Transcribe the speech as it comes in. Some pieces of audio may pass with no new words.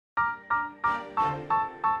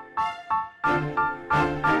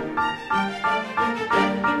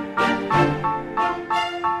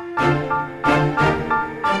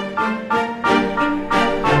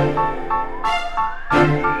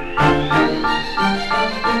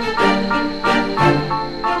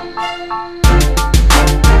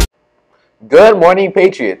Good morning,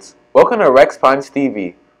 Patriots. Welcome to Rex Pines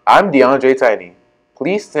TV. I'm DeAndre Tiny.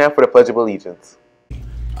 Please stand for the Pledge of Allegiance.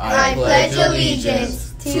 I pledge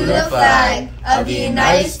allegiance to the flag of the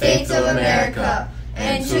United States of America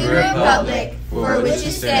and to the republic for which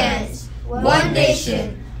it stands, one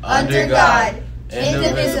nation, under God,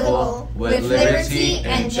 indivisible, with liberty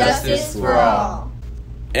and justice for all.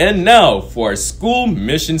 And now for our school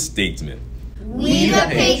mission statement. We the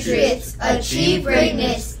Patriots achieve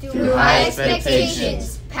greatness through high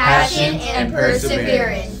expectations, passion, and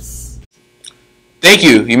perseverance. Thank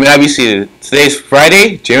you. You may now be seated. Today is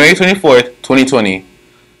Friday, January 24th, 2020.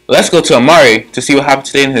 Let's go to Amari to see what happened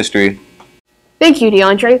today in history. Thank you,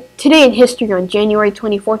 DeAndre. Today in history on January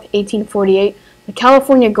 24th, 1848, the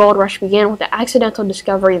California gold rush began with the accidental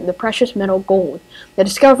discovery of the precious metal gold. The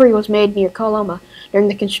discovery was made near Coloma during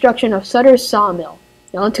the construction of Sutter's sawmill.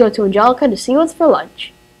 Now let's go to Angelica to see what's for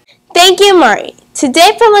lunch. Thank you, Mari.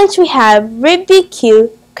 Today for lunch we have rib BQ,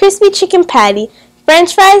 crispy chicken patty,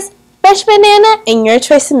 french fries, fresh banana, and your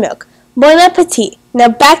choice of milk. Bon appetit. Now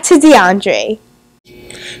back to DeAndre.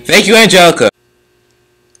 Thank you, Angelica.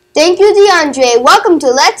 Thank you, DeAndre. Welcome to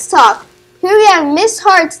Let's Talk. Here we have Miss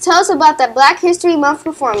Hart to tell us about the Black History Month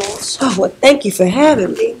performance. Oh, well, thank you for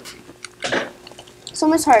having me. So,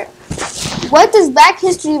 Miss Hart, what does Black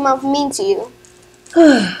History Month mean to you?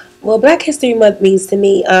 Well, Black History Month means to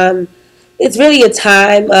me, it's really a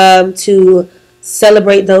time to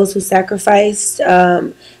celebrate those who sacrificed.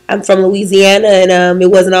 I'm from Louisiana, and it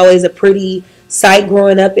wasn't always a pretty sight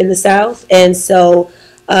growing up in the South. And so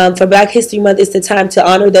for Black History Month, it's the time to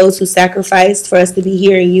honor those who sacrificed, for us to be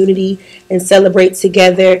here in unity and celebrate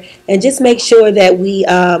together, and just make sure that we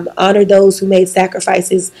honor those who made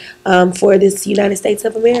sacrifices for this United States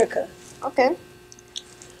of America. Okay.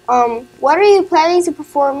 What are you planning to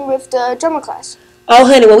perform with the drummer class? Oh,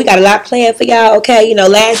 honey, well, we got a lot planned for y'all, okay? You know,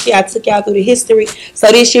 last year I took y'all through the history. So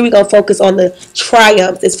this year we're going to focus on the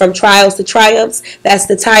triumphs. It's from trials to triumphs. That's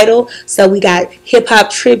the title. So we got hip-hop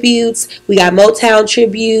tributes. We got Motown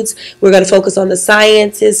tributes. We're going to focus on the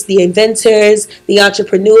scientists, the inventors, the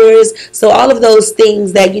entrepreneurs. So all of those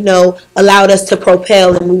things that, you know, allowed us to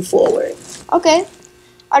propel and move forward. Okay.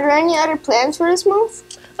 Are there any other plans for this month?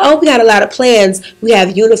 Oh, we got a lot of plans. We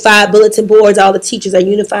have unified bulletin boards. All the teachers are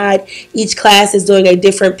unified. Each class is doing a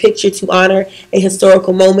different picture to honor a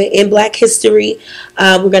historical moment in Black history.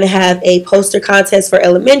 We're going to have a poster contest for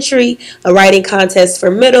elementary, a writing contest for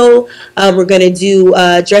middle. We're going to do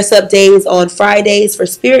dress-up days on Fridays for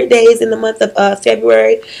Spirit Days in the month of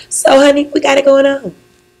February. So, honey, we got it going on.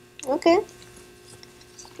 Okay.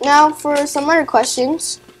 Now for some other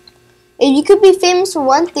questions. If you could be famous for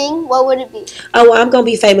one thing, what would it be? Oh, well, I'm going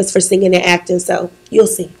to be famous for singing and acting, so you'll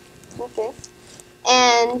see. Okay.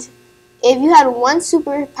 And if you had one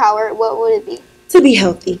superpower, what would it be? To be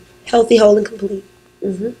healthy. Healthy, whole, and complete.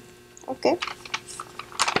 Okay.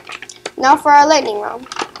 Now for our lightning round.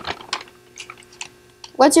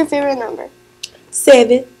 What's your favorite number?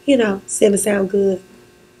 7. You know, 7 sound good.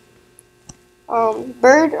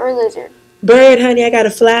 Bird or lizard? Bird, honey, I got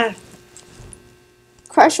to fly.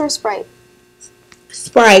 Crush or Sprite?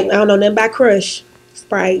 Sprite. I don't know nothing about Crush.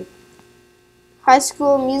 Sprite. High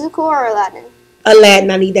School Musical or Aladdin?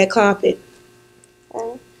 Aladdin, I need that carpet.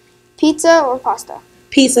 Pizza or pasta?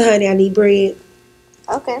 Pizza, honey, I need bread.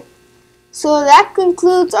 Okay. So that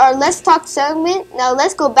concludes our Let's Talk segment. Now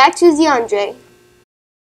let's go back to DeAndre.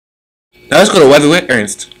 Now let's go to weather with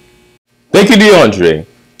Ernst. Thank you, DeAndre.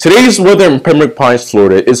 Today's weather in Pembroke Pines,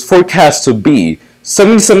 Florida is forecast to be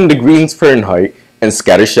 77 degrees Fahrenheit and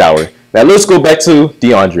scattered shower. Now let's go back to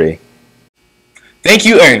DeAndre. Thank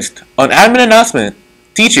you, Ernst. On admin announcement,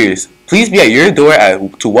 teachers, please be at your door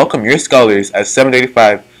to welcome your scholars at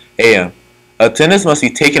 7:35 a.m. Attendance must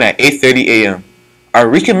be taken at 8:30 a.m. Our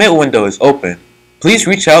recommit window is open. Please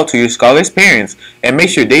reach out to your scholars' parents and make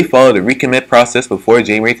sure they follow the recommit process before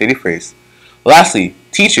January 31st. Lastly,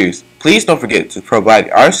 teachers, please don't forget to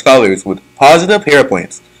provide our scholars with positive hero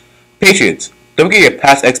points. Patriots, don't forget your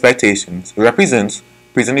past expectations. Represent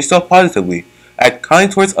yourself positively, act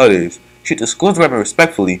kindly towards others, treat the school's environment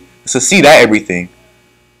respectfully, and succeed at everything.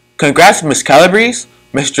 Congrats to Miss Calabrese,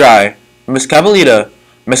 Miss Dry, Miss Cavalita,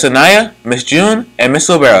 Miss Anaya, Miss June, and Miss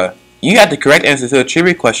Silvera. You had the correct answer to the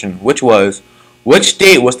trivia question, which was, which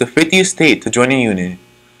state was the 50th state to join the Union?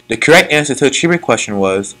 The correct answer to the trivia question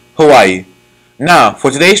was Hawaii. Now,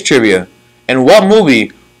 for today's trivia, in what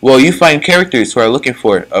movie will you find characters who are looking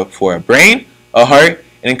for a brain, a heart,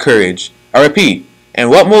 and courage? I repeat, in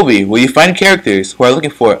what movie will you find characters who are looking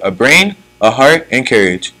for a brain, a heart, and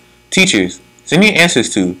courage? Teachers, send your answers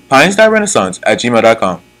to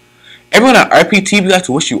pines.renaissance@gmail.com. Everyone at RPTV would like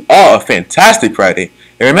to wish you all a fantastic Friday.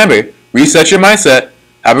 And remember, reset your mindset.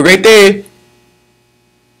 Have a great day.